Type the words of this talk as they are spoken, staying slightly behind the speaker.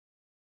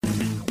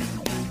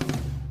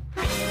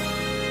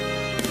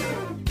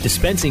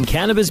Dispensing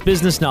cannabis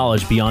business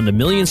knowledge beyond a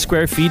million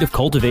square feet of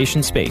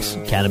cultivation space,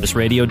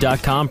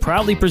 CannabisRadio.com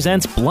proudly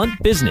presents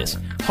Blunt Business,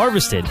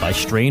 harvested by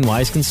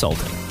Strainwise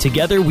Consulting.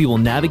 Together, we will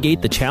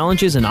navigate the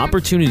challenges and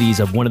opportunities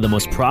of one of the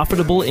most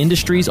profitable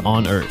industries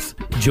on earth.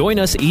 Join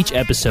us each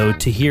episode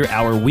to hear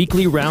our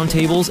weekly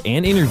roundtables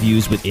and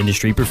interviews with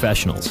industry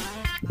professionals.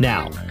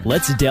 Now,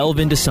 let's delve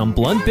into some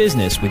blunt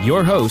business with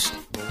your host.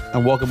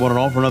 And welcome one and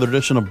all for another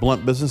edition of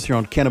Blunt Business here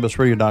on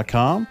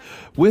CannabisRadio.com.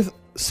 With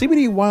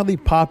CBD widely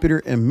popular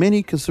in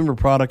many consumer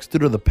products due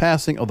to the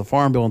passing of the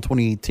Farm Bill in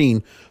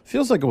 2018,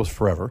 feels like it was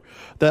forever,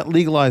 that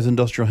legalized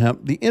industrial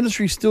hemp, the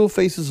industry still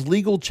faces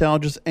legal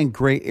challenges and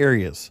gray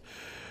areas.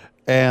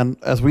 And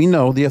as we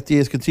know, the FDA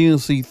is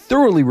continuously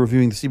thoroughly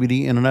reviewing the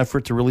CBD in an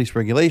effort to release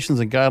regulations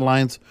and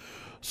guidelines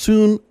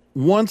soon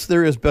once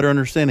there is better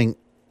understanding.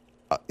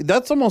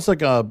 That's almost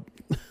like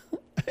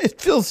it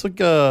feels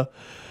like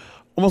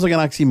almost like an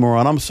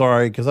oxymoron. I'm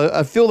sorry, because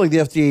I feel like the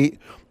FDA,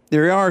 they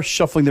are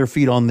shuffling their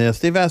feet on this.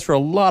 They've asked for a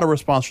lot of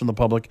response from the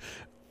public.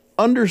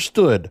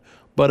 Understood.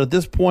 But at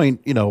this point,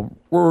 you know,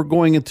 we're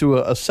going into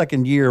a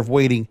second year of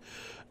waiting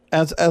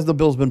as the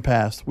bill's been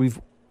passed.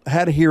 We've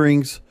had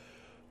hearings.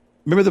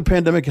 Maybe the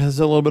pandemic has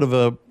a little bit of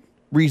a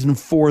reason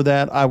for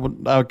that.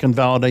 I can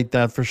validate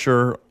that for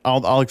sure.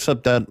 I'll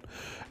accept that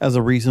as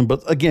a reason.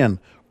 But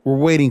again, we're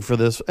waiting for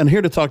this. And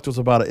here to talk to us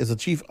about it is the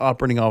Chief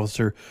Operating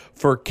Officer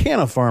for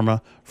CanaFarma,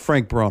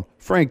 Frank Barone.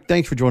 Frank,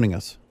 thanks for joining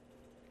us.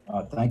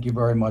 Thank you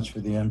very much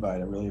for the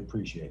invite. I really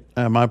appreciate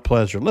it. My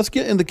pleasure. Let's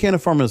get into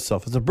CanaFarma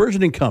itself. It's a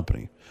burgeoning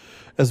company,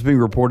 as being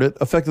reported,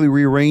 effectively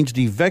rearranged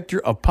the vector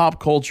of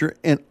pop culture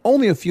in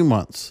only a few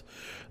months.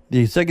 The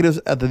executives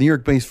at the New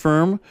York-based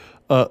firm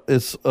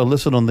is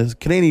listed on the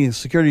Canadian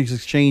Securities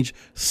Exchange,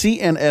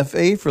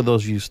 CNFA, for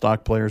those of you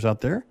stock players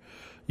out there.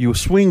 You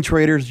swing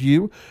traders,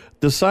 you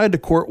decide to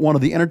court one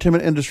of the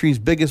entertainment industry's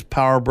biggest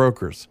power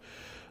brokers.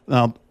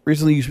 Now,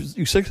 recently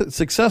you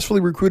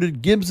successfully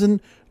recruited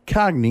Gibson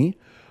Cagney,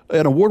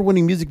 an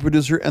award-winning music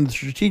producer and the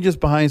strategist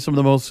behind some of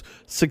the most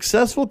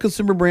successful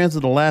consumer brands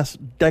of the last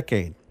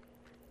decade.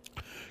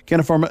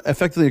 CanaFarma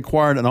effectively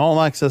acquired an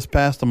all-access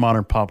pass to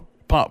modern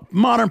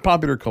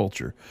popular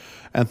culture.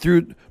 And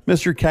through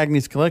Mr.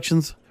 Cagney's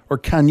collections, or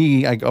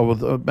Cagney, I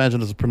would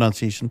imagine as a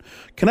pronunciation,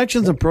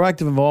 connections and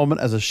proactive involvement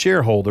as a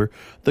shareholder,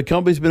 the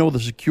company's been able to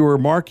secure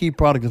marquee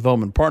product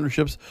development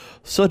partnerships,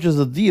 such as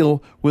a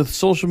deal with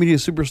social media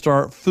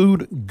superstar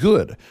Food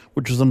Good,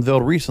 which was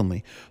unveiled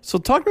recently. So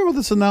talk to me about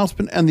this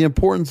announcement and the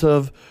importance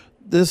of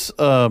this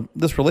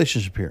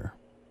relationship here.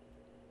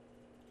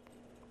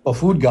 Well,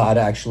 Food God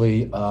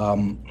actually,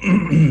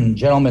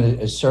 gentleman,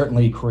 has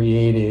certainly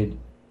created,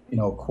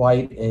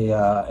 quite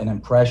an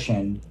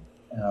impression.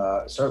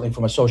 Certainly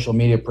from a social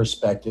media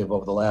perspective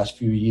over the last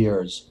few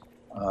years,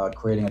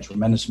 creating a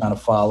tremendous amount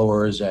of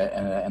followers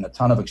and a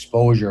ton of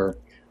exposure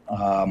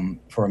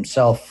for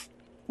himself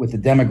with the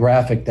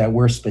demographic that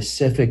we're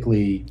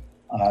specifically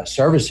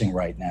servicing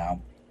right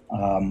now.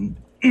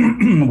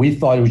 We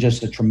thought it was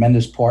just a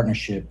tremendous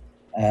partnership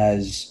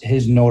as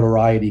his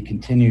notoriety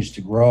continues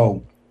to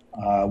grow.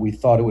 We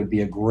thought it would be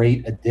a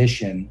great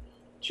addition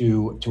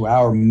to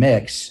our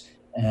mix,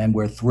 and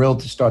we're thrilled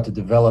to start to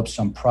develop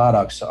some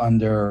products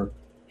under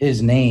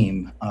his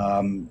name,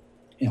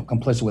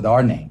 complicit with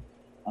our name.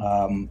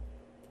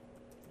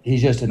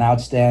 He's just an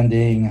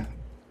outstanding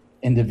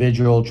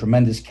individual,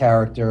 tremendous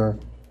character,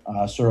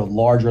 sort of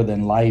larger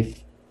than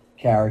life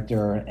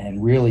character,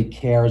 and really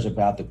cares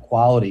about the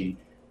quality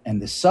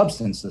and the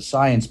substance, the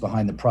science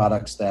behind the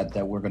products that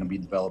we're going to be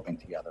developing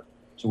together.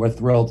 So we're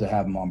thrilled to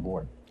have him on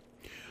board.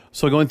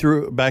 So going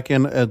through back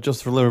in,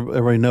 just for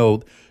everybody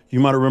know, you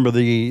might remember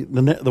the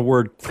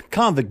word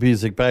convict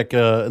music back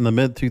in the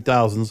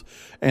mid-2000s,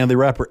 and the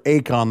rapper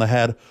Akon that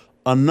had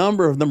a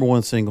number of number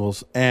one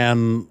singles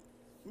and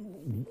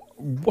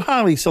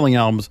highly selling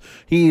albums.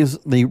 He is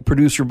the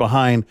producer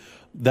behind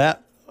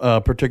that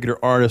particular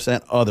artist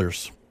and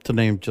others, to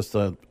name just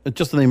the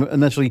name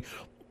initially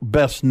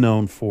best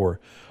known for.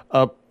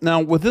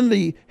 Now, within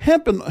the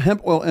hemp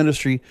oil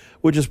industry,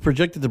 which is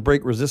projected to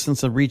break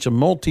resistance and reach a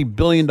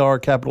multi-billion-dollar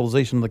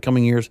capitalization in the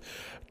coming years,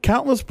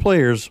 countless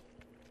players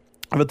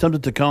have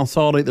attempted to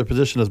consolidate their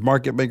position as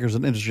market makers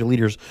and industry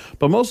leaders,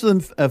 but most of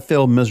them have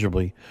failed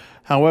miserably.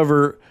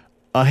 However,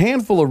 a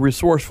handful of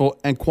resourceful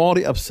and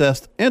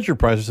quality-obsessed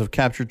enterprises have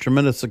captured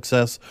tremendous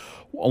success,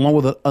 along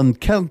with an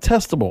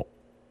uncontestable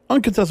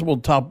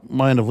top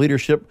line of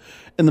leadership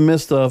in the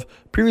midst of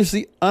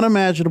previously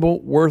unimaginable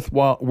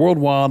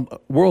worldwide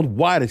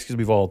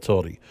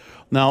volatility.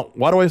 Now,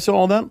 why do I say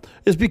all that?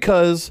 It's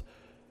because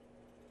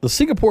the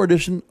Singapore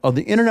edition of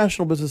the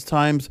International Business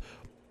Times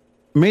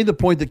made the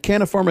point that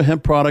CanaFarma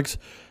hemp products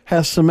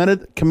has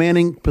cemented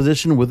commanding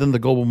position within the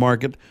global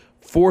market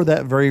for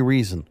that very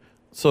reason.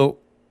 So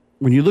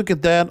when you look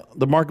at that,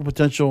 the market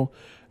potential,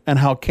 and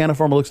how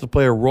CanaFarma looks to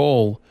play a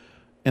role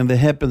in the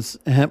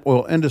hemp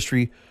oil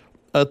industry,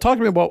 talk to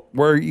me about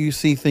where you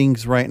see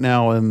things right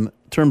now in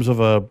terms of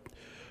a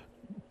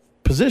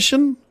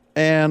position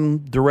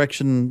and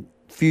direction,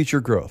 future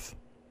growth.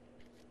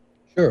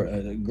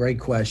 Sure. Great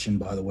question,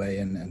 by the way,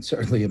 and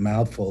certainly a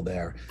mouthful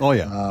there. Oh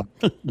yeah,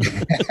 That's-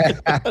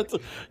 I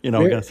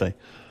There- gotta say,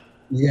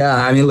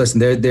 yeah, I mean, listen,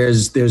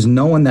 there's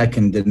no one that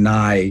can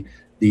deny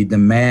the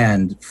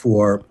demand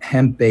for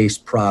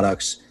hemp-based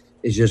products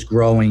is just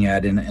growing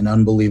at an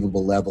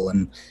unbelievable level.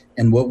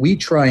 And what we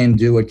try and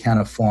do at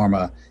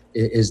CanaPharma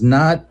is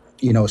not,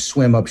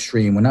 swim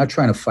upstream. We're not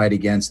trying to fight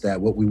against that.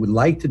 What we would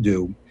like to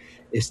do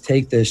is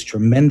take this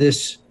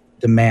tremendous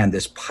demand,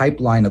 this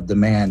pipeline of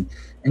demand,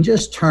 and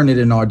just turn it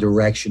in our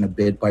direction a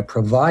bit by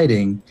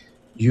providing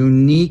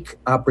unique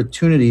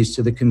opportunities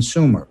to the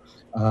consumer,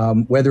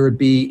 whether it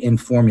be in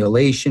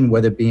formulation,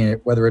 whether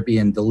it be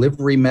in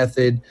delivery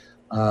method.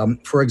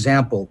 For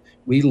example,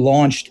 we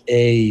launched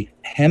a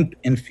hemp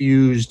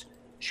infused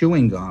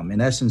chewing gum,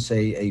 in essence,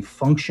 a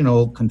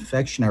functional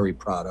confectionery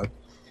product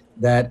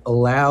that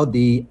allowed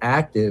the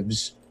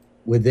actives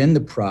within the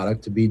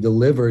product to be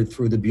delivered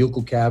through the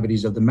buccal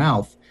cavities of the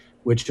mouth,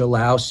 which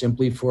allows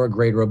simply for a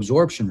greater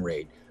absorption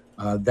rate.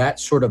 That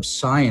sort of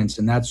science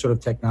and that sort of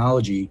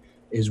technology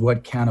is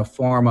what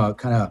CanaPharma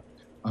kind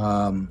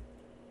of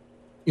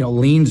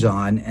leans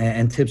on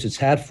and tips its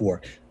hat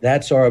for.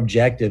 That's our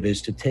objective,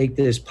 is to take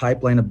this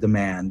pipeline of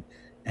demand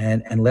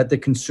and let the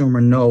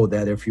consumer know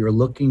that if you're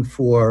looking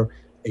for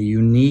a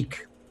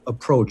unique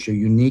approach, a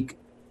unique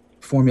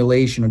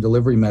formulation or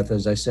delivery method,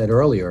 as I said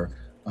earlier,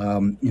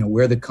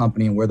 we're the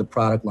company and we're the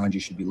product lines you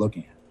should be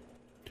looking at.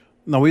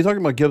 now we were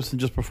talking about Gibson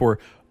just before,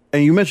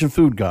 and you mentioned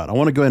Food God. I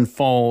want to go ahead and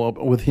follow up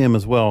with him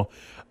as well.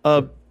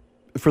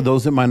 For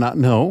those that might not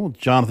know,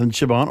 Jonathan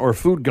Chibon, or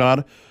Food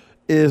God,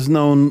 is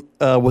known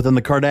within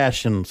the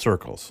Kardashian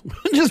circles,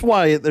 which is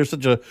why there's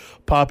such a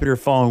popular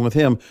following with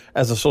him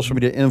as a social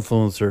media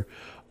influencer.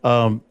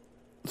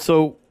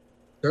 So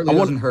Certainly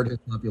doesn't hurt his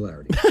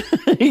popularity.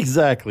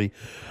 exactly.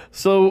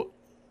 So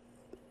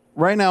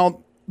right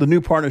now, the new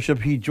partnership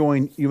he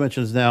joined, you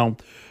mentioned, is now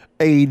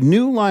a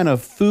new line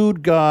of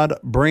Food God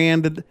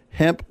branded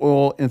hemp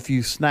oil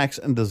infused snacks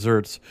and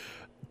desserts.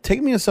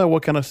 Take me inside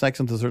what kind of snacks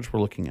and desserts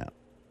we're looking at.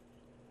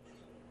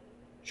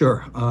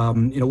 Sure.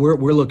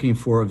 We're looking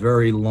for a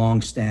very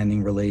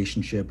long-standing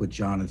relationship with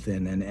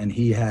Jonathan, and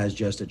he has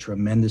just a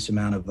tremendous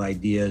amount of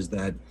ideas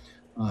that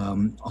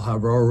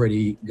have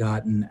already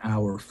gotten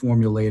our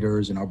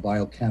formulators and our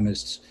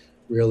biochemists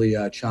really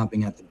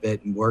chomping at the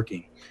bit and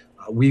working.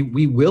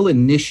 We will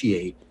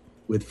initiate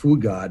with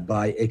Food God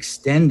by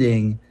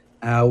extending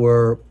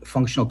our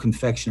functional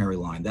confectionery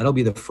line. That'll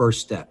be the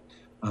first step.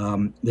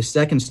 The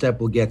second step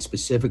will get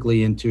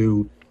specifically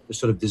into the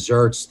sort of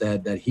desserts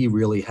that he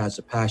really has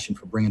a passion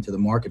for bringing to the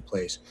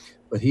marketplace.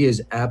 But he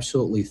is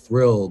absolutely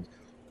thrilled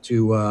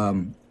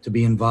to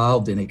be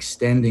involved in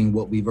extending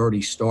what we've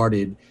already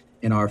started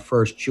in our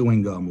first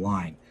chewing gum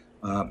line.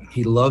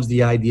 He loves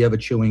the idea of a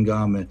chewing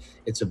gum.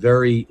 It's a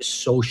very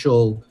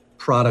social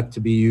product to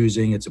be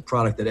using. It's a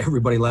product that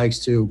everybody likes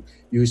to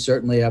use,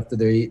 certainly after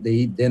they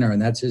eat dinner,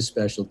 and that's his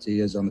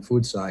specialty, is on the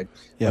food side.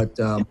 Yeah.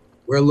 But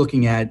we're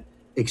looking at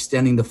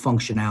extending the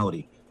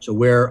functionality. So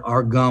where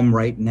our gum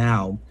right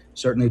now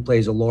certainly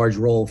plays a large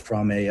role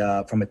from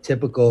a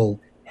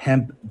typical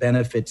hemp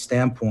benefit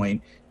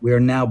standpoint, we are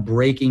now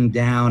breaking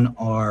down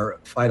our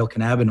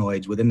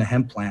phytocannabinoids within the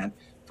hemp plant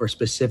for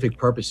specific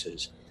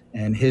purposes.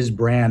 And his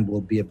brand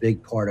will be a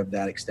big part of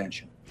that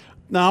extension.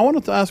 Now, I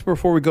wanted to ask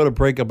before we go to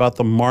break about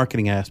the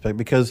marketing aspect,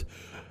 because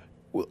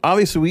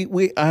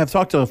obviously I have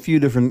talked to a few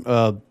different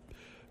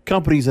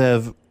companies that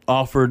have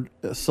offered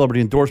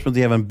celebrity endorsements.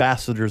 They have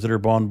ambassadors that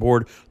are on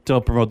board to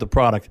help promote the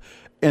product.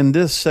 In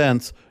this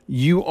sense,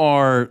 you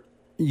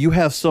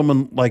have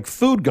someone like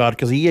Food God,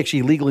 because he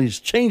actually legally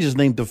changed his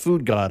name to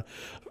Food God.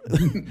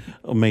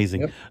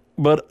 Amazing. Yep.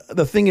 But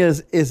the thing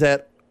is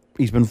that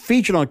he's been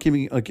featured on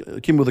Kim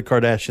with the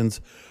Kardashians,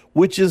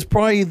 which is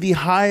probably the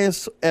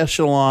highest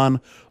echelon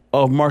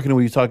of marketing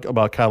when you talk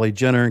about Kylie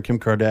Jenner and Kim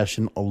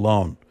Kardashian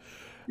alone.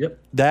 Yep.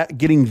 That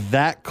getting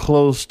that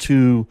close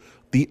to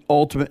the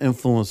ultimate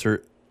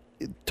influencer.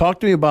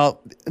 Talk to me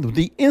about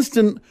the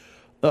instant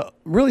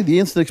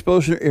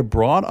exposure it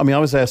brought. I mean,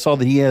 obviously I saw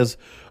that he has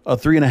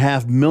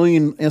 3.5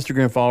 million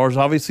Instagram followers.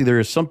 Obviously there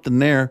is something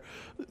there.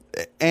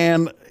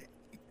 And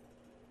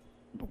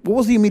what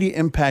was the immediate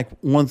impact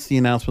once the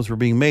announcements were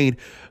being made,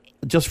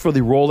 just for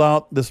the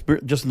rollout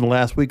just in the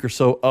last week or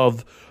so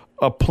of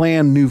a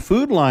planned new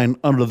food line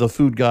under the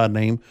Food God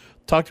name?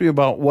 Talk to me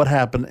about what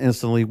happened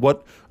instantly,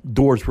 what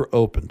doors were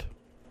opened.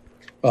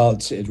 Well,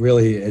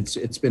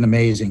 it's been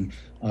amazing.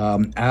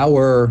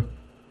 Our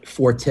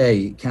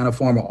forte,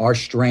 CanaPharma, our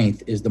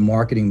strength is the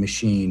marketing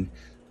machine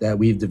that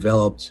we've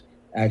developed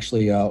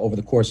actually over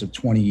the course of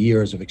 20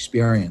 years of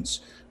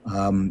experience.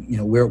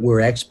 We're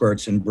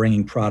experts in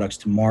bringing products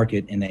to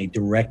market in a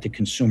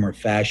direct-to-consumer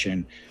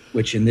fashion,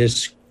 which in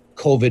this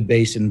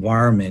COVID-based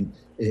environment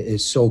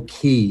is so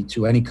key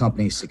to any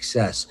company's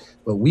success.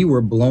 But we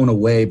were blown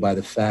away by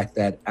the fact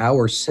that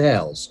our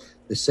sales,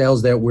 the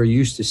sales that we're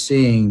used to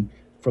seeing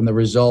from the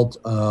result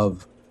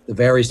of the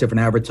various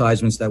different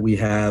advertisements that we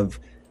have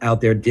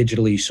out there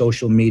digitally,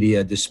 social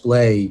media,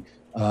 display,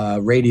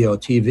 radio,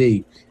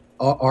 TV,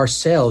 our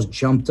sales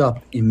jumped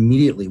up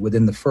immediately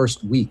within the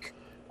first week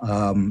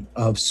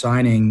of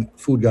signing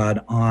Food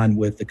God on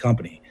with the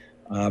company.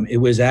 It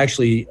was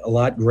actually a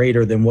lot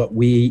greater than what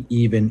we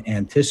even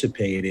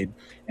anticipated,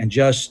 and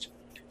just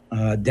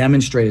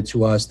demonstrated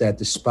to us that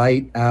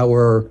despite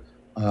our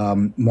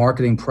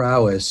marketing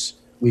prowess,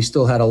 we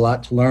still had a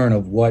lot to learn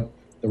of what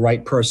the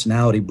right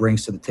personality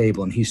brings to the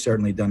table, and he's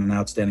certainly done an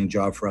outstanding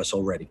job for us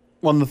already.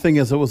 Well, the thing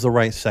is, it was the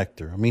right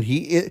sector. I mean,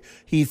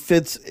 he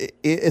fits.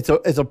 It's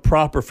a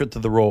proper fit to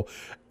the role.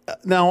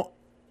 Now,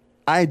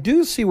 I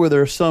do see where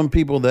there are some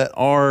people that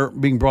are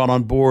being brought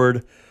on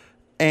board,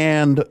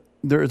 and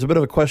there is a bit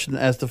of a question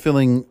as to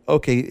feeling,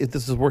 okay, if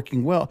this is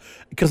working well.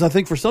 Because I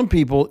think for some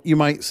people, you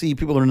might see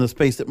people that are in the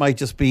space that might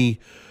just be,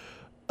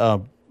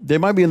 they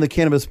might be in the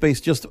cannabis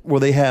space just where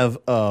they have,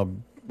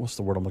 what's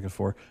the word I'm looking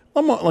for?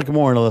 I'm like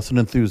more or less an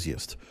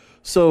enthusiast.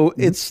 So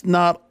it's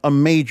not a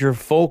major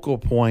focal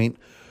point.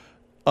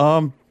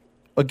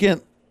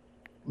 Again,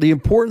 the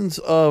importance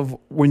of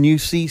when you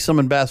see some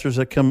ambassadors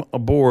that come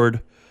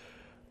aboard,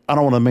 I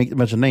don't want to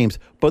mention names,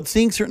 but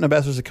seeing certain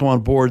ambassadors that come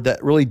on board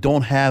that really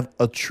don't have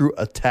a true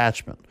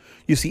attachment.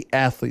 You see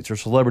athletes or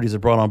celebrities that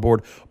brought on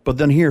board, but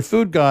then here,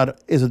 Food God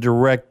is a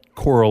direct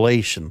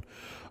correlation.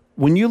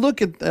 When you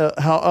look at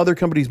how other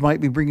companies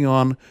might be bringing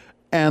on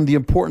and the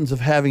importance of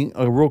having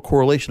a real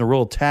correlation, a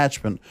real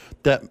attachment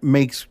that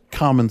makes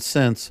common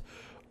sense,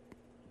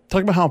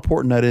 talk about how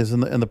important that is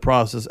in the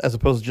process, as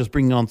opposed to just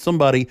bringing on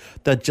somebody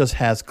that just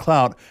has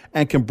clout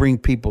and can bring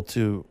people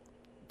to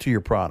your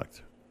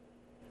product.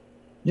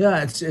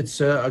 Yeah,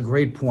 it's a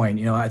great point.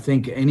 You know, I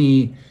think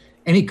any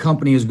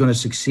company is going to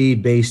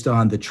succeed based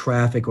on the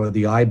traffic or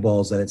the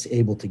eyeballs that it's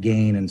able to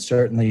gain, and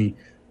certainly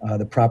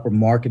the proper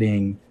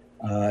marketing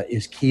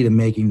is key to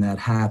making that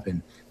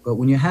happen. But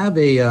when you have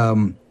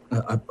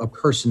a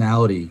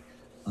personality,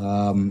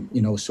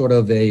 you know, sort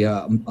of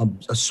a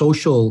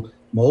social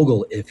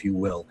mogul, if you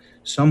will,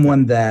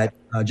 someone that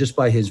just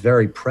by his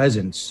very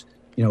presence,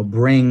 you know,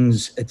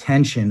 brings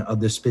attention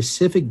of the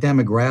specific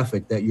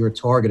demographic that you're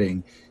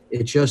targeting,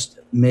 it just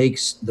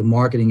makes the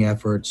marketing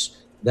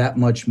efforts that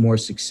much more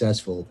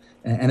successful.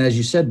 And as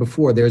you said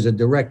before, there's a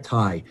direct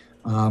tie.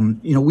 You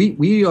know,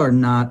 we are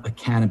not a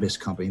cannabis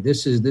company.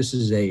 This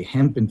is a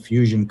hemp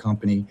infusion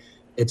company.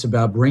 It's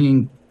about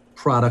bringing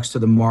products to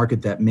the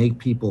market that make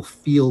people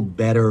feel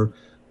better,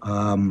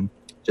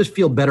 just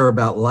feel better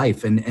about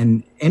life.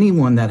 And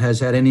anyone that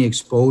has had any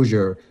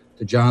exposure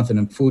to Jonathan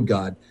and Food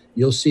God,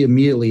 you'll see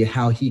immediately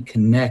how he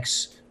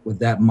connects with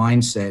that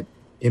mindset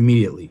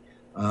immediately.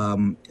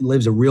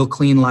 Lives a real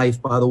clean life,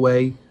 by the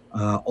way,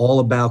 all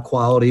about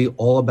quality,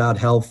 all about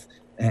health,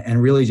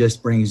 and really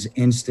just brings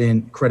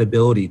instant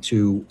credibility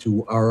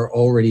to our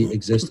already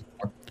existing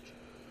market.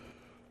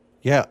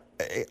 Yeah.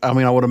 I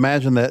mean, I would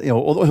imagine that, you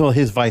know,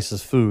 his vice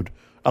is food.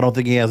 I don't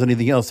think he has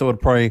anything else that would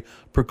probably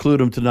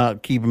preclude him to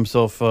not keep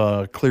himself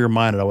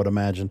clear-minded, I would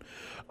imagine.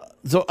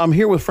 So I'm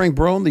here with Frank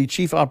Barone, the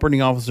Chief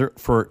Operating Officer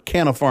for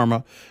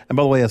CanaFarma. And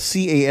by the way, a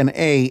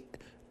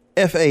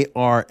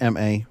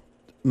CanaFarma.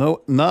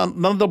 No, not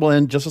a double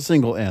N, just a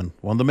single N.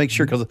 Wanted to make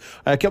sure, because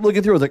I kept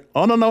looking through. I was like,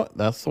 oh, no,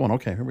 that's the one.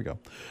 Okay, here we go.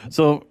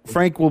 So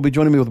Frank will be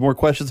joining me with more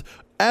questions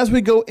as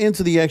we go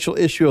into the actual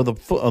issue of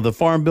the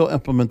Farm Bill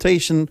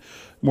implementation.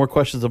 More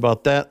questions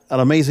about that. An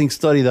amazing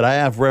study that I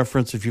have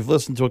referenced. If you've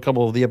listened to a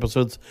couple of the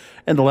episodes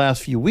in the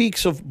last few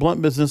weeks of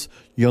Blunt Business,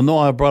 you'll know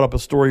I brought up a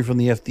story from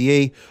the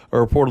FDA, a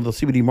report on the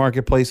CBD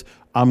marketplace.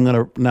 I'm going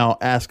to now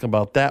ask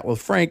about that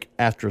with Frank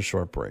after a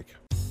short break.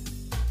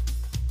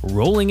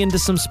 Rolling into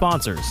some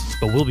sponsors,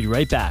 but we'll be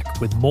right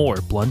back with more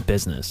Blunt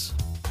Business.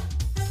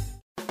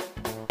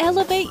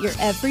 Elevate your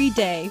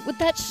everyday with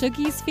that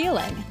Shuggies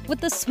feeling, with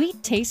the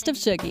sweet taste of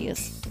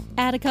Shuggies.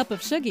 Add a cup of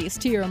Shuggies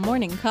to your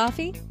morning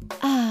coffee.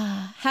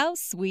 Ah, how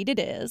sweet it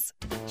is.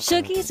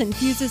 Shuggies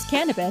infuses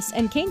cannabis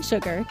and cane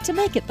sugar to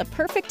make it the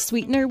perfect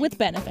sweetener with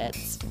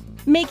benefits.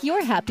 Make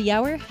your happy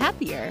hour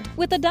happier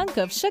with a dunk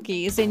of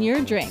Shuggies in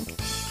your drink.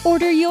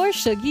 Order your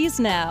Shuggies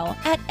now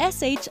at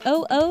shoogies.com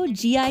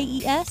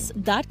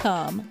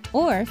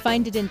or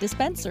find it in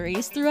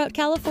dispensaries throughout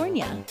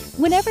California.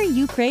 Whenever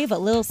you crave a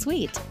little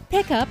sweet,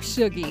 pick up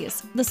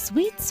Shuggies, the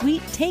sweet,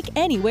 sweet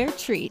take-anywhere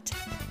treat.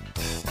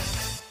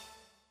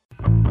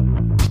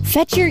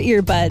 Fetch your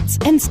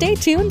earbuds and stay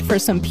tuned for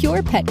some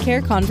pure pet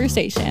care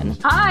conversation.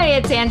 Hi,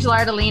 it's Angela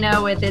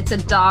Ardolino with It's a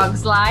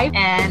Dog's Life,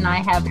 and I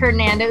have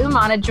Hernanda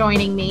Umana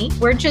joining me.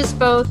 We're just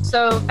both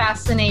so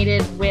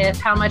fascinated with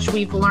how much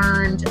we've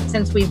learned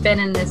since we've been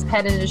in this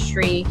pet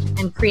industry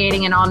and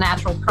creating an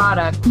all-natural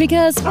product.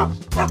 Because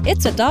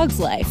it's a dog's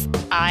life.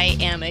 I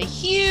am a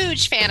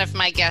huge fan of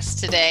my guest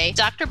today,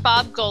 Dr.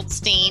 Bob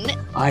Goldstein.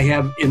 I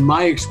have, in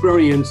my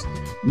experience,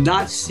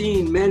 not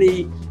seen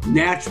many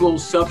natural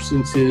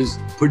substances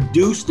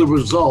produce the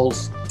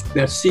results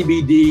that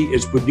CBD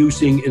is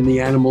producing in the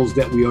animals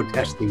that we are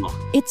testing on.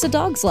 It's a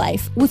Dog's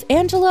Life with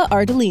Angela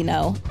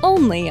Ardolino,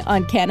 only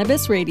on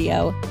Cannabis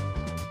Radio.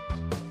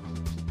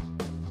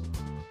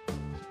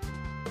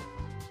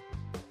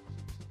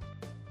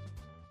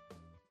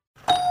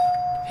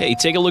 Hey,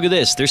 take a look at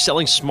this. They're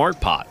selling smart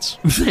pots.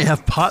 They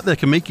have pot that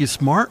can make you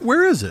smart?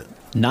 Where is it?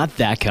 Not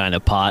that kind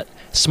of pot.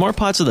 Smart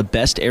pots are the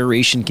best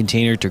aeration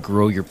container to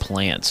grow your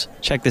plants.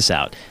 Check this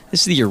out.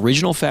 This is the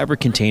original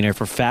fabric container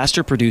for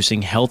faster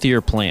producing, healthier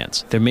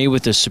plants. They're made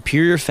with a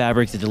superior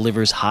fabric that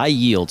delivers high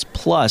yields.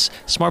 Plus,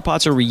 smart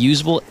pots are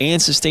reusable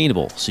and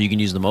sustainable, so you can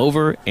use them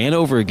over and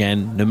over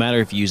again, no matter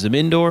if you use them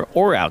indoor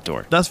or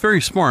outdoor. That's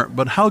very smart,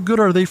 but how good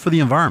are they for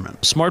the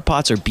environment? Smart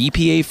pots are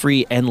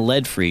BPA-free and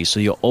lead-free, so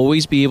you'll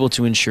always be able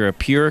to ensure a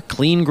pure,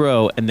 clean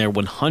grow, and they're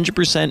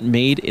 100%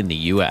 made in the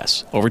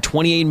U.S. Over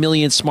 28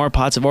 million smart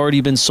pots have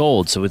already been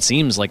sold, so it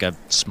seems like a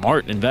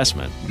smart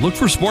investment. Look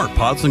for smart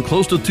pots in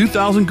close to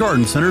 2,000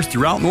 garden centers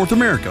throughout North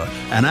America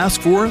and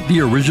ask for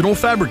the original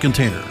fabric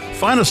container.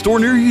 Find a store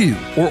near you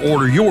or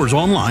order yours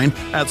online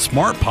at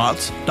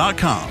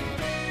smartpots.com.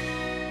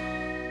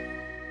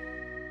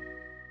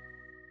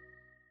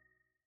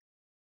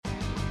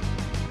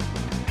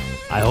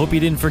 I hope you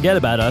didn't forget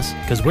about us,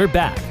 because we're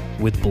back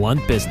with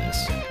Blunt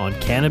Business on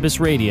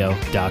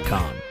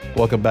CannabisRadio.com.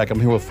 Welcome back. I'm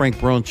here with Frank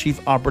Barone,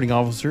 Chief Operating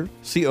Officer,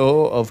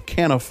 COO of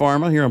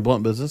CanaFarma here on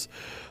Blunt Business.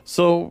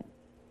 So,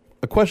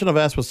 a question I've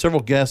asked with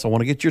several guests I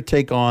want to get your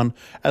take on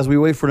as we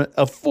wait for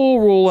a full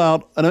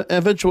rollout, an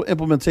eventual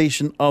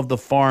implementation of the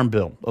Farm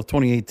Bill of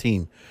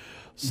 2018.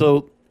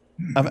 So,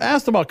 I've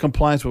asked about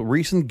compliance with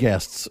recent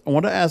guests. I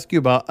want to ask you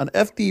about an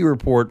FDA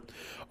report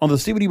on the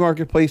CBD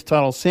marketplace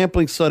titled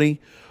Sampling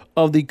Study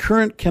of the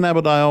Current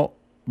Cannabidiol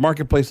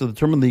Marketplace to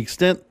determine the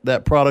extent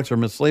that products are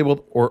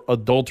mislabeled or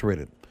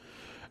adulterated.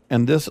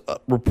 And this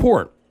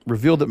report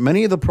revealed that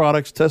many of the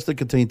products tested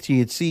contained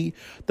THC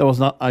that was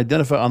not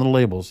identified on the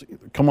labels.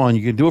 Come on,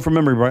 you can do it from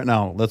memory right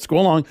now. Let's go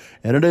along.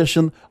 In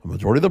addition, a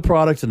majority of the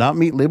products did not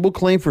meet label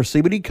claim for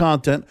CBD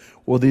content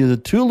with either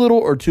too little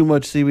or too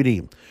much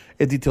CBD.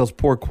 It details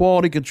poor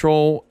quality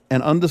control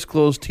and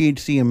undisclosed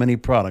THC in many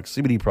products,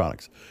 CBD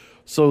products.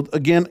 So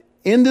again,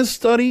 in this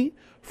study,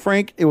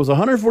 Frank, it was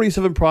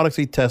 147 products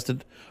he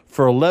tested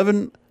for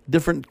 11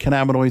 different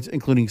cannabinoids,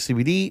 including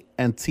CBD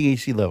and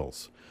THC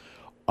levels.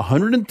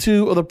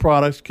 102 of the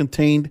products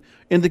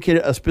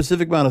indicated a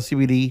specific amount of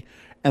CBD,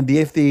 and the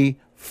FDA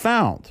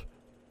found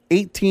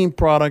 18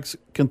 products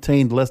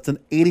contained less than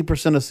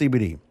 80% of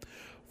CBD.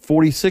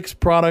 46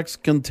 products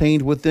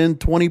contained within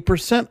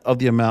 20% of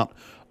the amount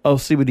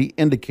of CBD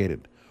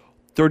indicated.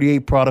 38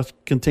 products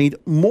contained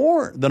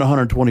more than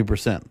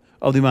 120%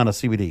 of the amount of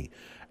CBD.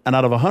 And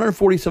out of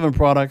 147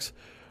 products,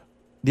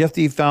 the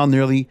FDA found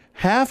nearly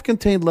half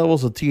contained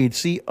levels of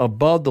THC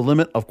above the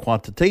limit of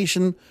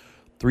quantitation,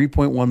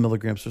 3.1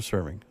 milligrams per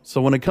serving. So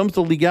when it comes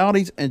to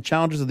legalities and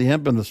challenges of the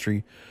hemp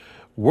industry,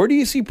 where do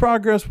you see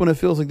progress when it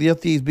feels like the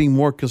FDA is being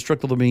more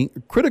critical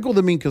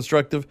than being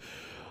constructive?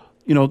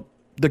 You know,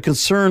 the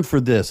concern for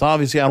this,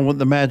 obviously, I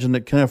wouldn't imagine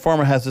that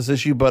CanaFarma has this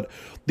issue, but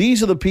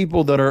these are the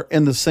people that are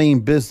in the same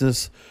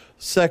business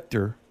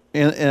sector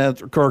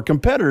and are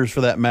competitors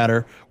for that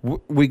matter,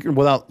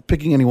 without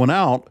picking anyone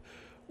out.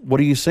 What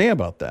do you say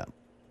about that?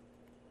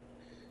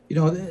 You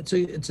know, it's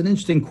an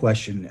interesting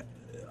question.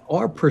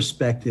 Our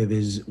perspective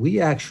is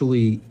we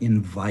actually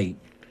invite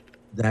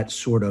that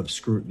sort of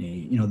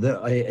scrutiny. You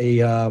know,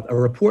 a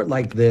report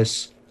like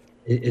this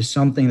is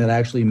something that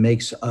actually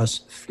makes us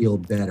feel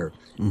better.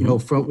 Mm-hmm. You know,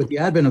 with the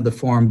advent of the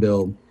Farm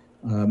Bill,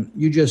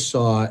 you just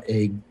saw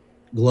a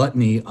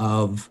gluttony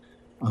of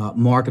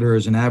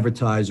marketers and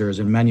advertisers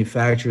and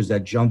manufacturers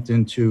that jumped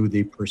into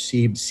the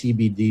perceived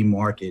CBD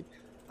market.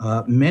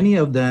 Many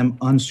of them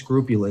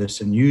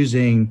unscrupulous and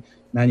using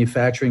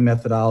manufacturing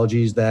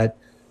methodologies that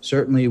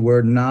certainly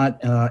were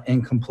not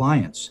in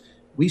compliance.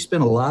 We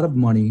spent a lot of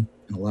money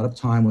and a lot of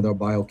time with our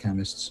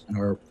biochemists and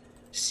our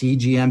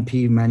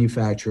CGMP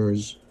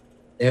manufacturers,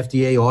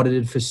 FDA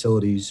audited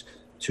facilities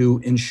to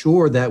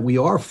ensure that we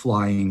are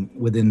flying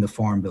within the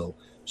Farm Bill.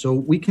 So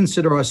we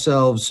consider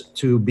ourselves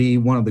to be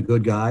one of the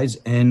good guys,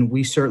 and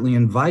we certainly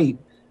invite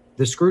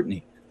the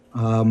scrutiny.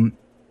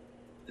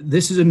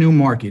 This is a new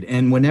market,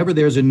 and whenever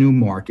there's a new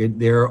market,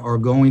 there are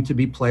going to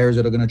be players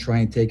that are going to try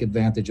and take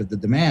advantage of the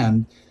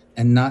demand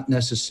and not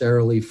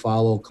necessarily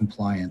follow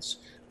compliance.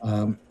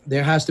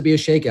 There has to be a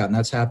shakeout, and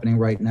that's happening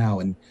right now.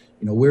 And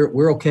you know,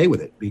 we're okay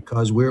with it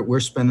because we're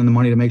spending the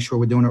money to make sure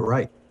we're doing it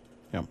right.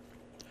 Yeah,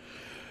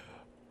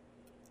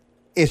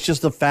 it's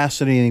just a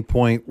fascinating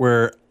point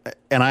where,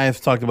 and I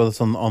have talked about this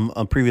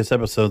on previous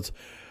episodes,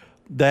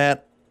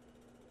 that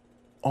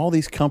all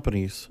these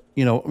companies,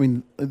 you know, I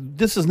mean,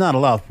 this is not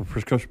allowed for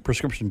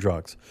prescription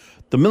drugs.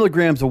 The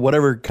milligrams of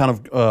whatever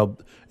kind of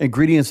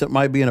ingredients that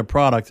might be in a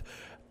product.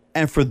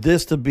 And for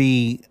this to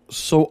be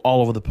so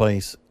all over the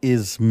place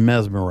is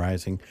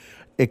mesmerizing.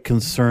 It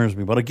concerns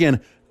me. But again,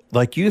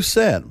 like you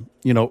said,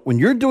 you know, when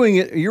you're doing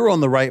it, you're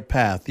on the right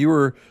path. You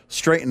were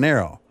straight and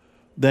narrow.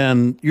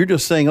 Then you're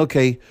just saying,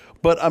 okay.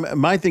 But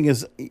my thing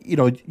is, you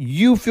know,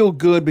 you feel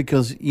good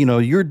because, you know,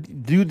 your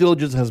due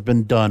diligence has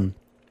been done.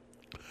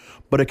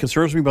 But it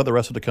concerns me about the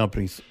rest of the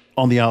companies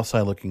on the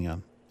outside looking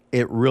in.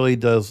 It really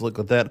does look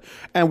at that.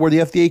 And where the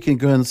FDA can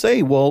go ahead and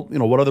say, well,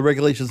 what other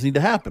regulations need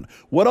to happen?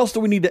 What else do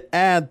we need to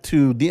add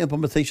to the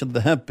implementation of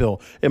the hemp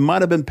bill? It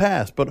might have been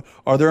passed, but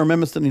are there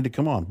amendments that need to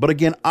come on? But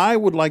again, I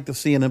would like to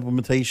see an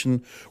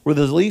implementation where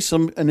there's at least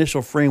some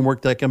initial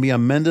framework that can be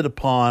amended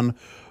upon,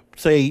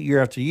 say,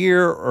 year after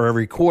year or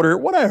every quarter,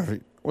 whatever.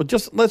 Well,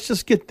 let's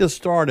just get this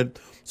started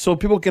so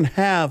people can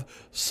have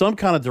some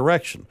kind of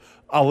direction.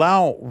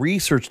 Allow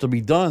research to be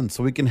done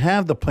so we can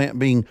have the plant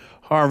being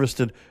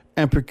harvested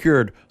and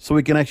procured, so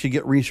we can actually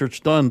get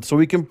research done, so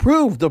we can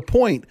prove the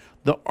point,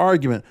 the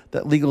argument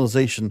that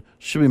legalization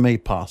should be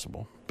made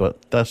possible.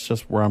 But that's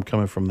just where I'm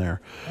coming from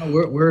there.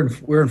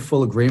 We're in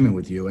full agreement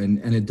with you,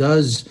 and it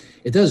does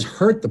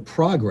hurt the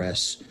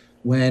progress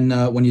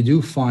when you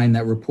do find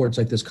that reports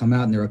like this come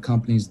out, and there are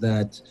companies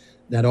that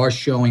are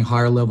showing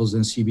higher levels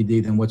in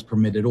CBD than what's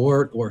permitted,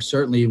 or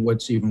certainly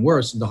what's even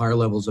worse is the higher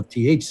levels of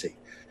THC.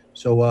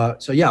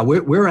 So yeah,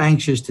 we're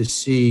anxious to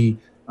see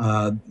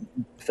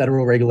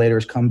federal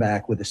regulators come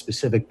back with a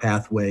specific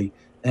pathway,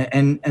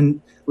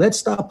 and let's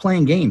stop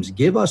playing games.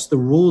 Give us the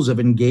rules of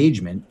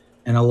engagement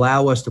and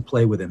allow us to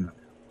play within them.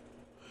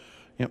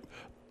 Yep.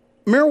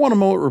 Marijuana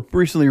Mo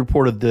recently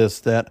reported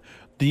that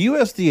the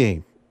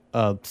USDA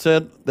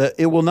said that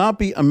it will not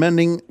be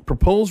amending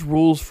proposed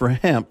rules for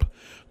hemp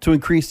to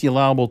increase the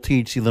allowable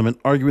THC limit,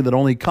 arguing that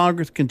only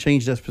Congress can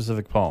change that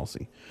specific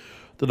policy.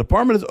 The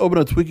department is open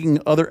to tweaking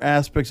other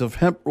aspects of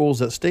hemp rules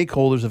that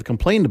stakeholders have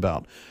complained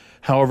about.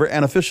 However,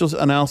 and officials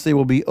announced they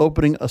will be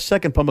opening a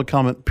second public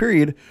comment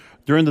period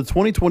during the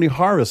 2020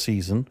 harvest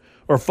season,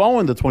 or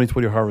following the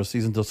 2020 harvest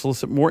season, to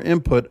solicit more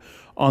input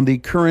on the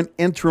current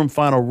interim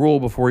final rule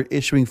before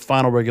issuing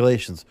final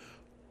regulations,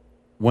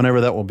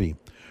 whenever that will be.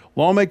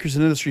 Lawmakers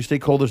and industry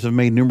stakeholders have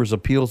made numerous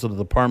appeals to the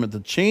department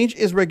to change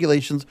its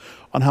regulations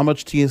on how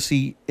much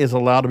THC is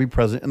allowed to be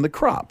present in the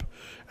crop.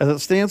 As it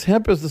stands,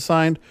 hemp is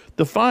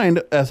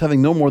defined as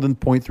having no more than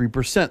 0.3%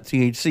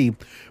 THC,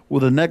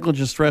 with a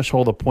negligence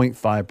threshold of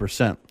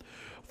 0.5%.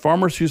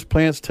 Farmers whose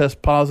plants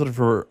test positive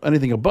for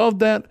anything above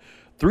that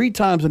 3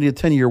 times in the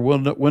 10-year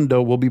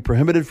window will be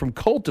prohibited from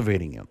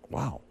cultivating it.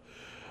 Wow.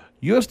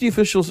 USD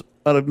officials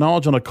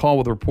acknowledged on a call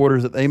with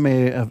reporters that they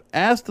may have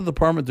asked the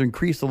department to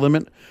increase the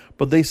limit,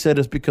 but they said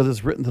it's because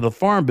it's written to the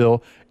Farm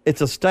Bill.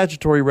 It's a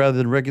statutory rather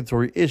than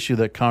regulatory issue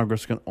that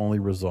Congress can only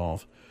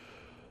resolve.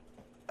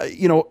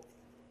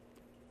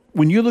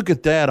 When you look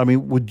at that, I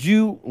mean, would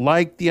you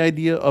like the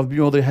idea of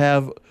being able to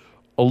have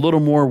a little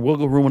more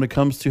wiggle room when it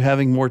comes to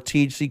having more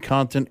THC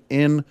content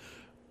in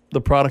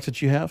the products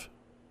that you have?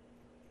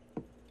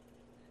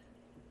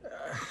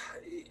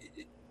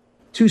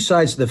 Two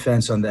sides to the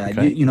fence on that.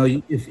 Okay.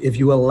 If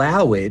you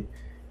allow it,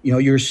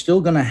 you're still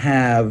going to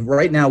have,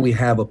 right now we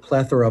have a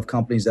plethora of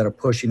companies that are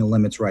pushing the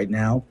limits right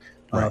now.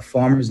 Right.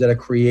 Farmers that are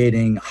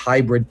creating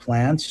hybrid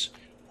plants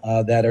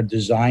that are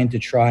designed to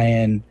try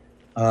and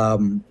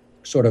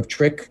sort of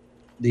trick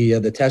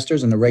the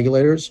testers and the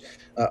regulators.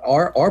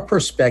 Our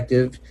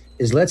perspective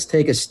is, let's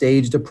take a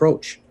staged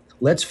approach.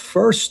 Let's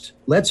first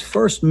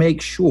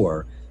make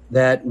sure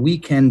that we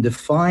can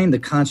define the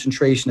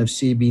concentration of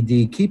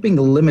CBD, keeping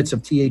the limits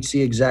of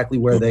THC exactly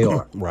where they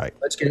are. Right.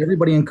 Let's get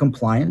everybody in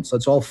compliance.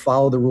 Let's all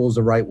follow the rules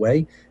the right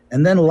way,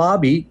 and then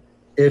lobby,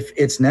 if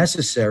it's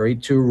necessary,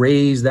 to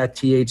raise that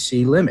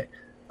THC limit.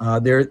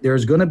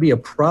 There's going to be a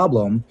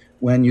problem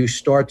when you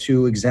start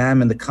to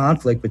examine the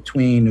conflict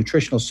between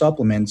nutritional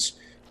supplements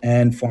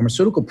and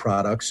pharmaceutical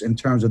products in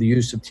terms of the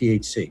use of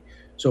THC.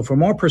 So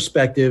from our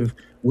perspective,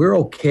 we're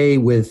okay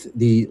with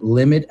the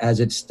limit as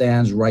it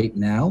stands right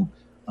now.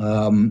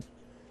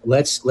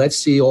 Let's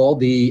see all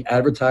the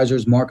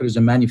advertisers, marketers,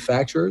 and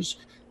manufacturers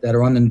that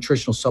are on the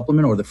nutritional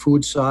supplement or the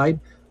food side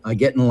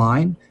get in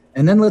line,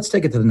 and then let's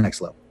take it to the next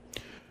level.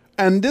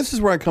 And this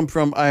is where I come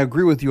from. I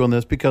agree with you on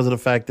this because of the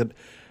fact that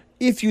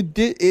if you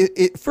did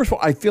it, first of all,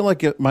 I feel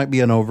like it might be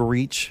an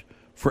overreach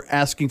for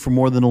asking for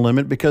more than a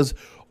limit, because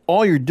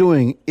all you're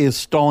doing is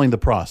stalling the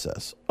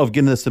process of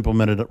getting this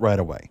implemented right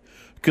away.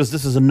 Because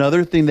this is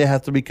another thing that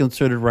has to be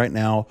considered right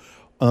now,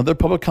 another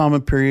public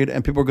comment period,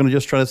 and people are going to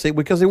just try to say,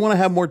 because they want to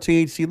have more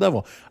THC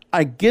level.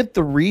 I get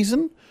the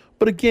reason,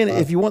 but again,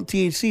 if you want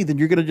THC, then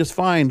you're going to just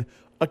find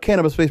a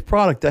cannabis-based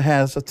product that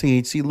has a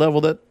THC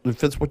level that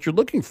fits what you're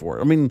looking for.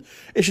 I mean,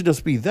 it should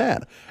just be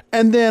that.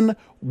 And then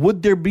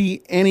would there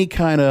be any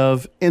kind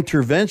of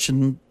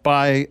intervention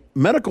by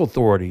medical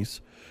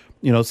authorities?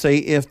 Say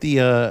if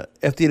the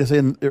if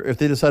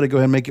they decide to go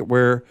ahead and make it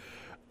where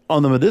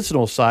on the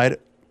medicinal side,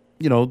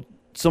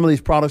 some of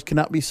these products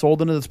cannot be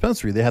sold in a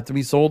dispensary. They have to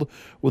be sold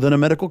within a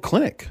medical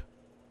clinic.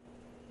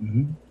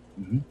 Mm-hmm.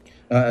 Mm-hmm.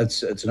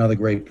 It's another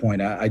great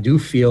point. I do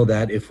feel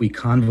that if we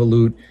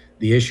convolute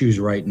the issues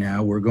right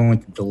now, we're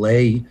going to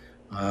delay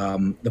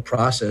the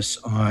process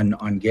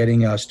on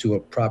getting us to a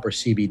proper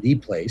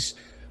CBD place.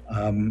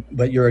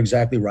 But you're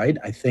exactly right.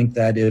 I think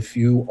that if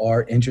you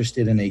are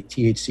interested in a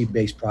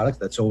THC-based product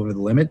that's over the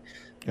limit,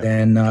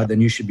 then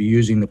you should be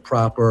using the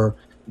proper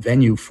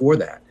venue for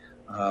that.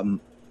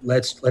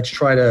 Let's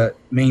try to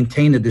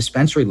maintain the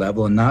dispensary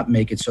level and not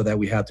make it so that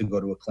we have to go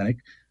to a clinic.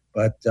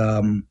 But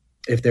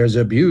if there's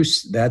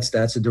abuse, that's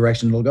the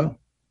direction it'll go.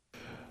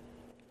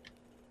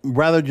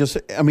 Rather just,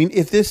 I mean,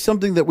 if there's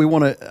something that we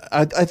want to,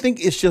 I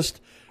think it's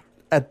just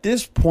at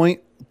this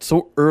point,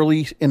 so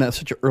early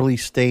such an early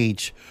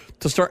stage,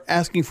 to start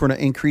asking for an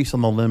increase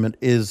on the limit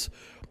is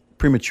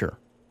premature.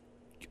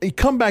 You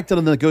come back to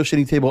the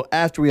negotiating table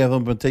after we have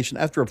implementation,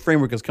 after a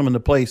framework has come into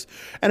place.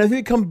 And if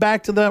you come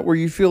back to that where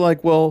you feel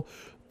like, well,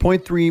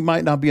 0.3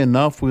 might not be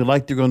enough, we're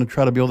going to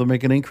try to be able to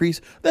make an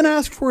increase, then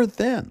ask for it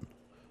then.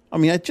 I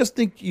mean, I just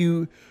think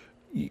you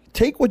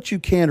take what you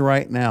can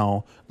right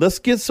now. Let's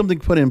get something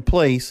put in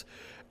place.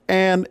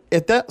 And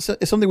if that's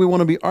something we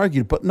want to be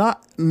argued, but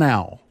not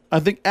now. I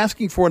think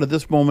asking for it at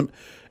this moment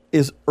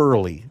is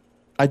early.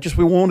 Let's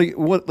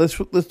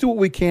do what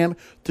we can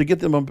to get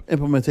the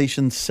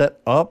implementation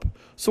set up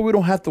so we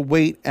don't have to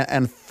wait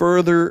and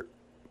further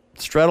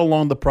straddle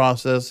along the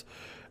process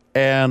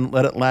and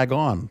let it lag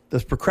on.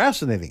 That's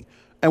procrastinating.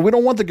 And we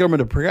don't want the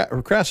government to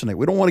procrastinate.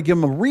 We don't want to give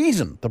them a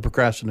reason to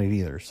procrastinate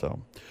either.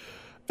 So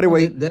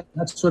anyway,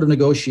 that sort of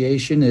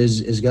negotiation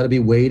is got to be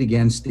weighed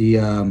against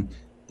the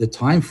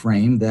time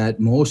frame that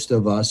most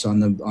of us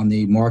on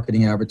the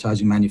marketing,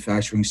 advertising,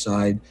 manufacturing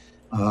side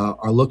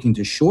are looking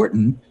to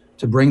shorten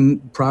to bring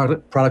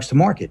products to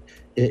market.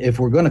 If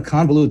we're going to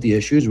convolute the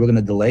issues, we're going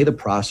to delay the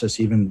process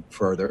even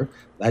further.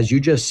 As you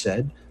just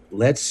said,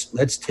 let's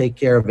take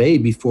care of A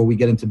before we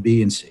get into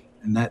B and C,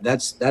 and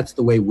that's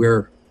the way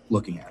we're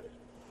looking at it.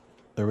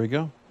 There we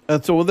go.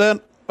 And so with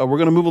that, we're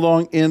going to move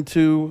along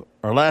into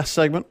our last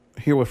segment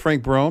here with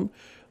Frank Barone,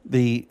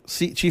 the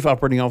Chief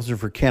Operating Officer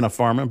for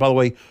CanaFarma. And by the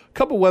way, a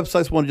couple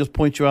websites I want to just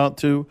point you out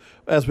to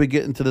as we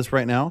get into this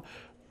right now.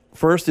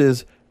 First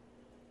is,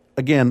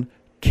 again,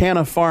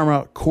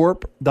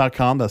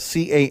 CanaFarmaCorp.com. That's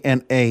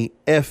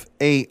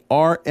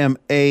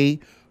CanaFarma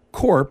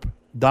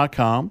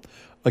Corp.com.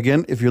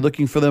 Again, if you're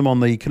looking for them on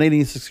the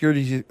Canadian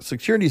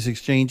Securities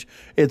Exchange,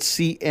 it's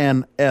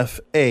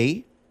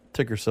CNFA,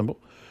 ticker symbol.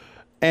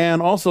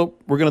 And also,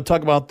 we're going to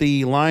talk about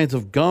the lines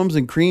of gums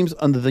and creams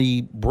under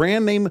the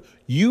brand name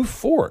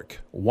Euphoric,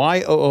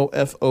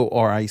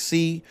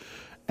 YOOFORIC.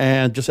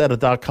 And just add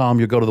a .com,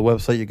 you'll go to the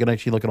website. You can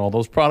actually look at all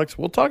those products.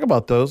 We'll talk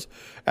about those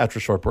after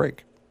a short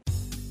break.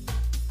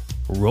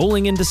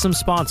 Rolling into some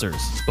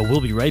sponsors, but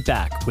we'll be right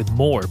back with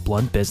more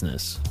Blunt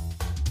Business.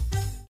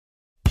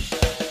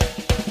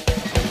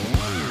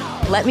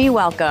 Let me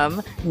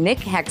welcome Nick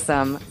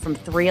Hexum from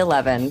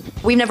 311.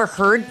 We've never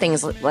heard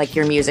things like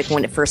your music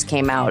when it first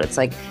came out. It's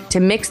like to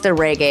mix the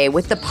reggae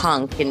with the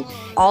punk and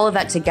all of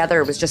that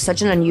together was just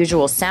such an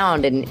unusual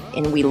sound,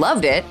 and we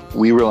loved it.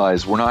 We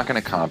realized we're not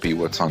going to copy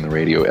what's on the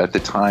radio. At the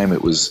time,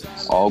 it was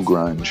all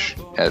grunge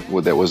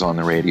that was on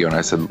the radio, and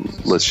I said,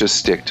 let's just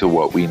stick to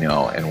what we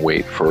know and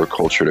wait for a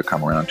culture to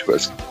come around to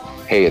us.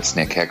 Hey, it's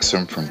Nick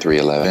Hexum from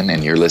 311,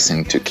 and you're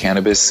listening to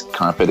Cannabis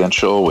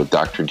Confidential with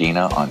Dr.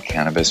 Dina on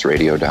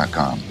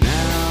CannabisRadio.com.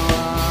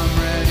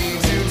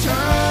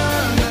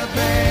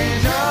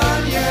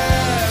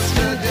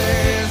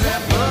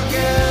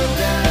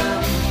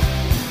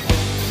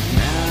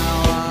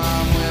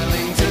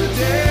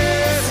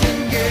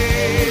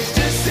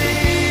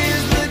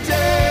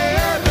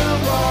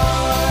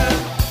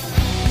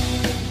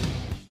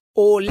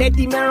 Oh, let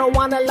the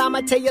marijuana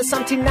llama tell you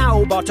something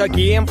now about a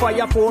game for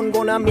your phone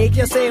gonna make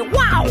you say,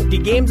 wow! The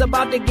game's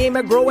about the game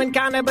of growing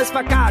cannabis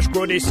for cash.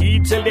 Grow the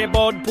seed, sell the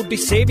bud, put the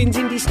savings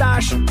in the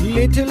stash.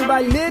 Little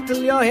by little,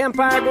 your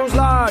empire grows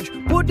large.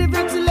 Put the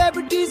big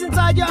celebrities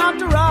inside your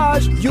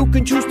entourage. You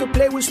can choose to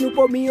play with Snoop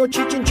or me or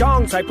Cheech and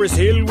Chong, Cypress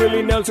Hill,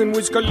 Willie Nelson,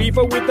 Wiz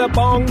Khalifa with a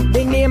bong.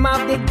 The name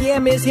of the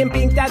game is Hemp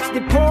Inc., that's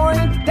the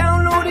point.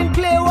 Download and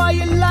play while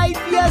you light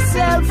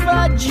yourself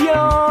a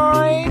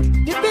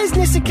joint. The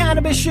business of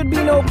cannabis should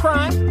be no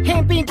crime.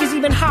 Hemp Inc. is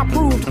even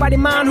hot-proofed by the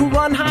man who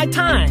run High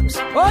Times.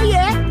 Oh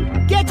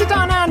yeah? Get it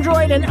on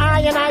Android and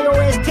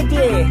iOS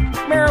today.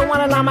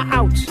 Marijuana llama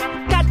out.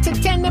 Got to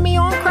tend to me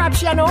own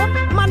crops, you know.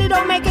 Money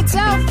don't make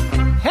itself.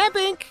 Hemp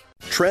Inc.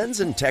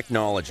 Trends in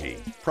technology,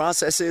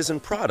 processes,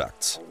 and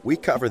products. We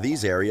cover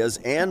these areas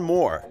and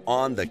more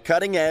on the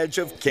cutting edge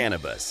of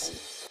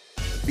cannabis.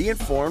 Be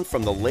informed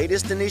from the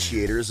latest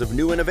initiators of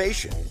new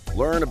innovation.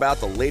 Learn about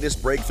the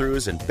latest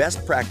breakthroughs and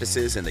best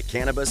practices in the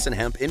cannabis and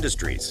hemp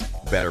industries.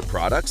 Better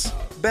products,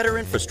 better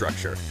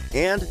infrastructure,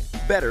 and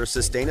better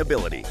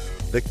sustainability.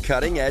 The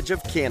cutting edge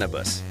of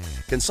cannabis.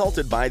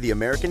 Consulted by the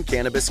American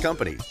Cannabis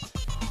Company.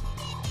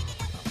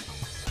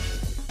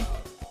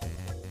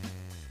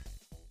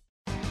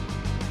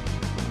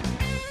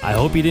 I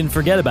hope you didn't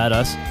forget about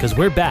us, because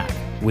we're back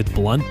with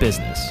Blunt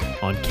Business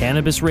on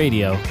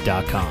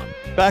CannabisRadio.com.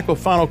 Back with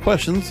final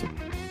questions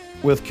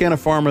with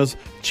CanaFarma's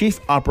Chief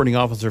Operating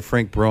Officer,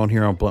 Frank Barone,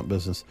 here on Blunt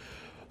Business.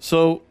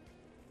 So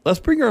let's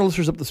bring our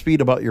listeners up to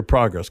speed about your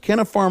progress.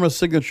 CanaFarma's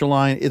signature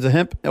line is a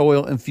hemp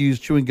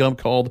oil-infused chewing gum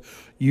called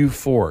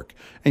Euphoric.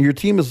 And your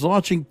team is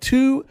launching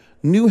 2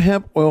 new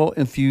hemp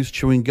oil-infused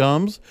chewing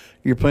gums.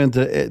 You're planning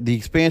the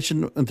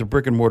expansion into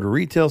brick-and-mortar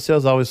retail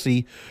sales,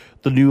 obviously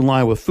the new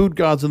line with Food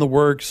Gods in the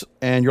works,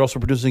 and you're also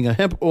producing a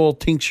hemp oil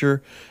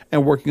tincture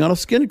and working on a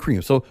skin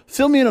cream. So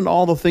fill me in on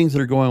all the things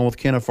that are going on with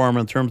CanaFarma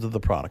in terms of the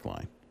product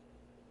line.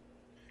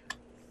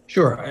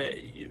 Sure.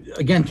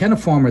 Again,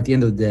 CanaFarma at the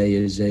end of the day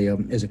is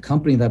a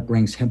company that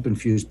brings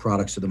hemp-infused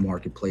products to the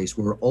marketplace.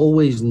 We're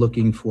always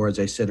looking for, as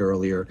I said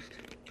earlier,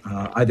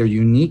 either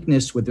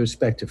uniqueness with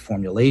respect to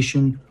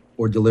formulation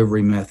or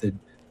delivery method.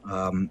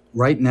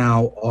 Right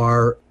now,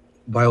 our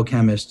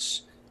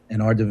biochemists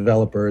and our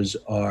developers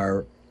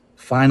are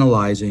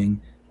finalizing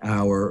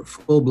our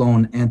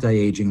full-blown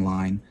anti-aging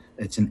line.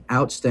 It's an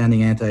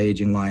outstanding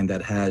anti-aging line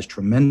that has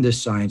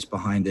tremendous science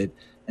behind it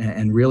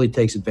and really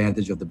takes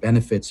advantage of the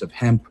benefits of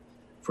hemp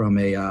from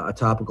a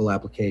topical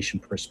application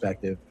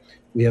perspective.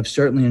 We have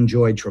certainly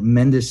enjoyed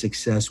tremendous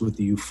success with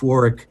the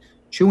Euphoric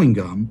chewing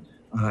gum,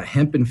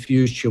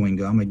 hemp-infused chewing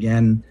gum,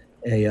 again,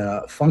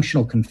 a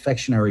functional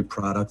confectionery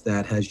product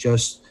that has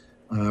just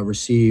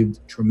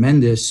received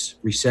tremendous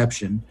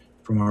reception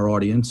from our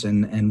audience,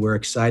 and we're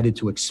excited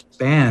to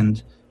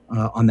expand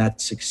on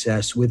that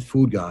success with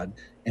Food God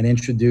and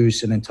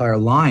introduce an entire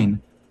line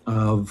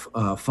of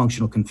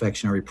functional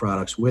confectionery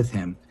products with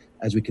him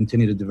as we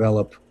continue to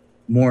develop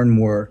more and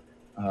more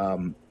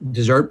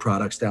dessert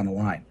products down the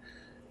line.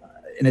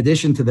 In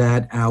addition to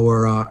that,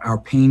 our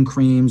pain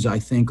creams, I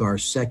think, are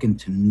second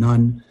to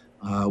none.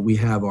 We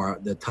have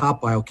the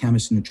top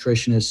biochemists,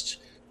 nutritionists,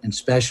 and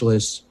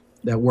specialists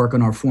that work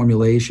on our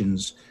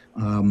formulations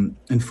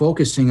and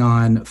focusing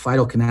on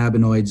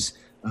phytocannabinoids,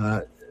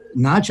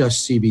 not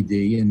just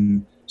CBD.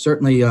 And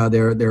certainly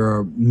there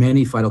are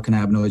many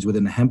phytocannabinoids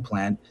within the hemp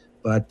plant,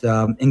 but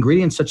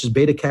ingredients such as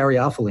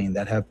beta-caryophyllene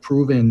that have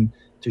proven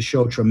to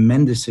show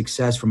tremendous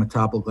success from a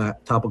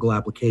topical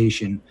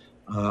application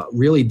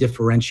really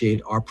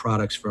differentiate our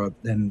products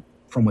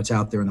from what's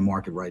out there in the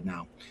market right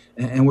now.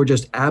 And we're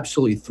just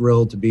absolutely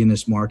thrilled to be in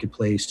this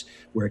marketplace.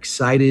 We're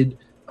excited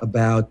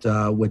about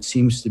what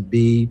seems to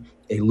be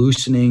a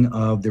loosening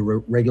of the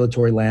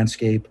regulatory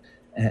landscape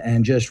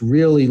and just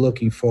really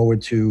looking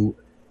forward to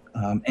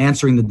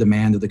answering the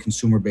demand of the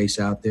consumer base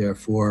out there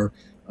for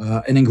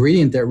an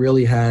ingredient that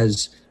really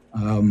has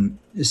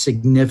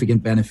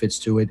significant benefits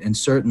to it, and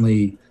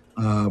certainly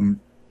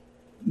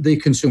the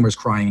consumer's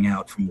crying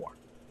out for more.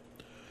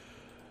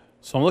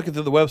 So I'm looking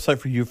through the website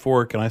for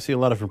Euphoric, and I see a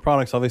lot of different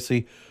products.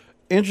 Obviously,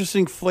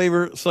 interesting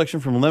flavor selection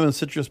from lemon,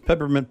 citrus,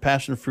 peppermint,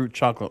 passion fruit,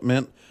 chocolate,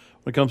 mint.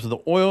 When it comes to the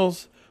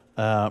oils,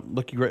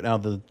 looking right now,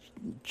 the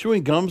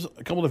chewing gums,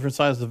 a couple different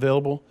sizes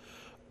available.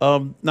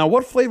 Now,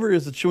 what flavor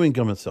is the chewing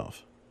gum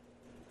itself?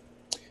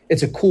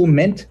 It's a cool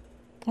mint.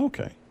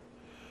 Okay.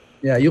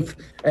 Yeah,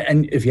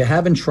 and if you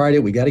haven't tried it,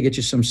 we got to get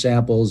you some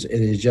samples.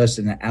 It is just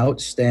an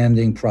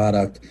outstanding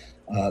product.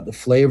 The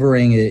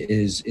flavoring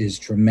is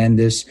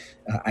tremendous.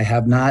 I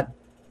have not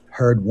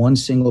heard one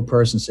single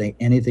person say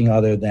anything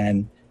other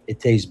than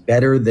it tastes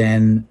better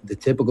than the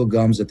typical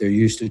gums that they're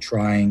used to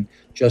trying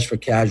just for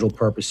casual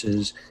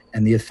purposes,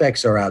 and the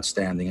effects are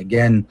outstanding.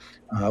 Again,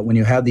 when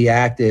you have the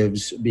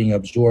actives being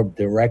absorbed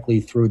directly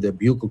through the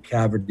buccal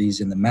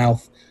cavities in the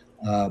mouth,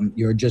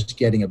 you're just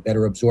getting a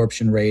better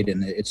absorption rate,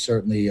 and it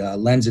certainly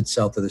lends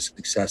itself to the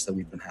success that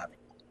we've been having.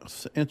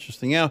 That's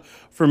interesting. Yeah,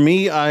 for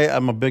me,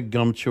 I'm a big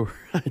gum chewer.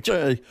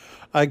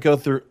 I go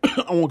through,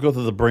 I won't go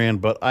through the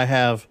brand, but I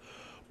have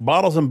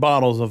bottles and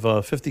bottles of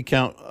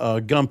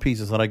 50-count gum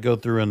pieces that I go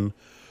through, and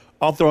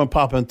I'll throw and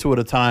pop in two at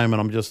a time, and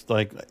I'm just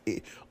like,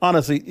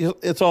 honestly,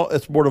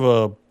 it's more of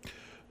a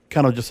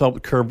kind of just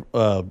help curb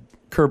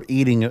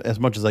eating as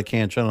much as I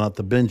can, trying not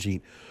to binge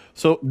eat.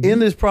 So in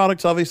these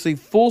products, obviously,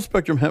 full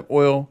spectrum hemp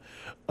oil,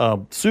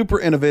 super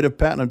innovative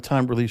patented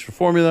time release for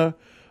formula,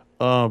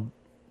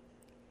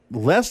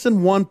 less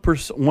than 1.1%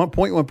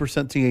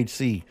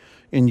 THC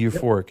in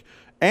Euphoric,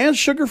 and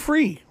sugar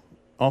free,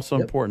 also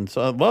important.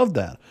 So I love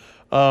that.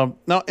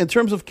 Now, in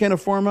terms of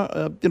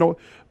CanaFarma,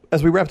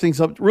 as we wrap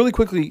things up, really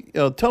quickly,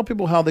 tell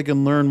people how they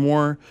can learn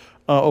more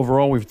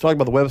overall. We've talked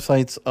about the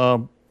websites,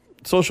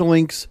 social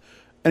links.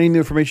 Any new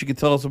information you can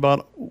tell us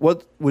about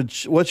what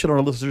should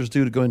our listeners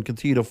do to go and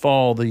continue to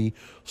follow the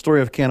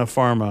story of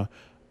CanaFarma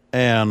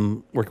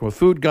and working with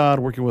Food God,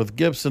 working with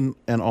Gibson,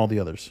 and all the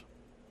others?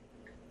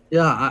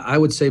 Yeah, I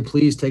would say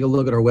please take a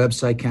look at our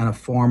website,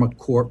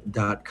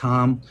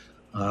 CanaFarmacorp.com.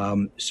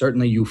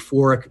 Certainly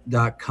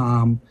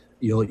Euphoric.com.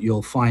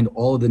 You'll find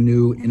all of the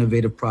new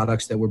innovative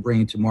products that we're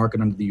bringing to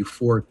market under the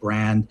Euphoric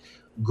brand.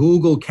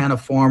 Google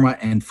CanaFarma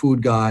and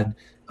Food God.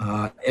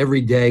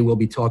 Every day we'll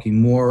be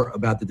talking more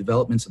about the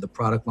developments of the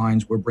product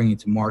lines we're bringing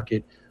to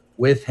market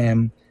with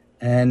him.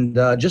 And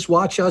just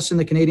watch us in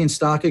the Canadian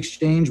Stock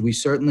Exchange. We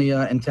certainly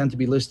intend to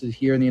be listed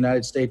here in the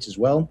United States as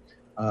well.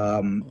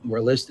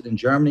 We're listed in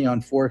Germany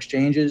on 4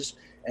 exchanges,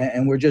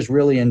 and we're just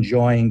really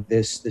enjoying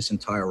this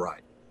entire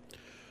ride.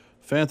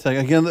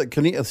 Fantastic. Again, the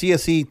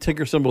CSE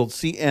ticker symbol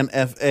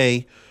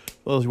CNFA.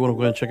 Those you want to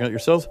go ahead and check out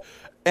yourselves.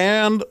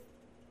 And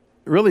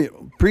really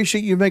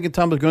appreciate you making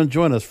time to go and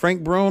join us.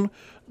 Frank Barone,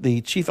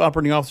 the Chief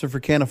Operating Officer for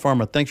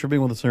CanaFarma. Thanks for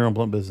being with us here on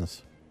Blunt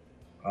Business.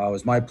 It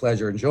was my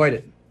pleasure. Enjoyed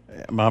it.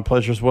 My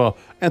pleasure as well.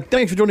 And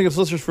thanks for joining us,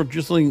 listeners, for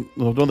just doing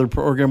the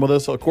program with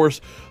us, of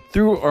course,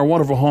 through our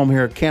wonderful home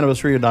here at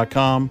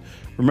CannabisRadio.com.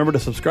 Remember to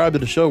subscribe to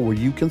the show where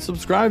you can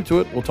subscribe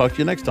to it. We'll talk to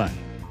you next time.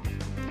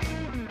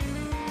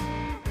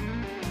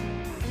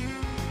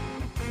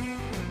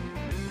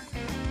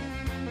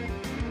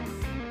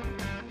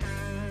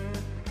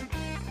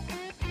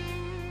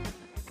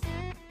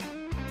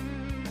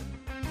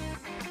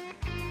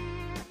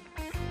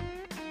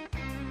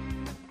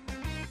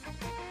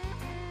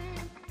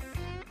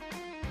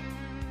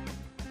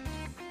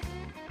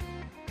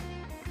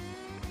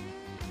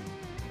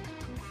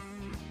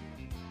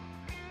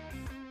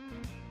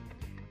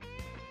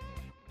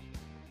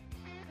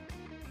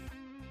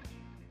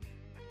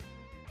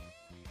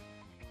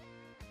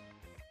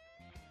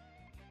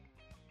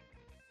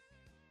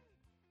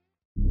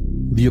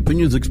 The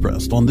opinions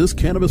expressed on this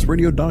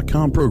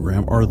CannabisRadio.com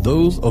program are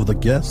those of the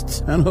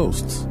guests and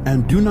hosts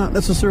and do not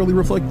necessarily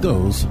reflect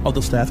those of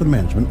the staff and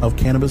management of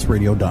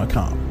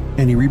CannabisRadio.com.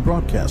 Any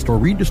rebroadcast or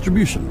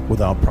redistribution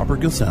without proper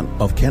consent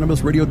of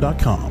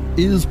CannabisRadio.com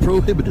is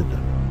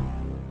prohibited.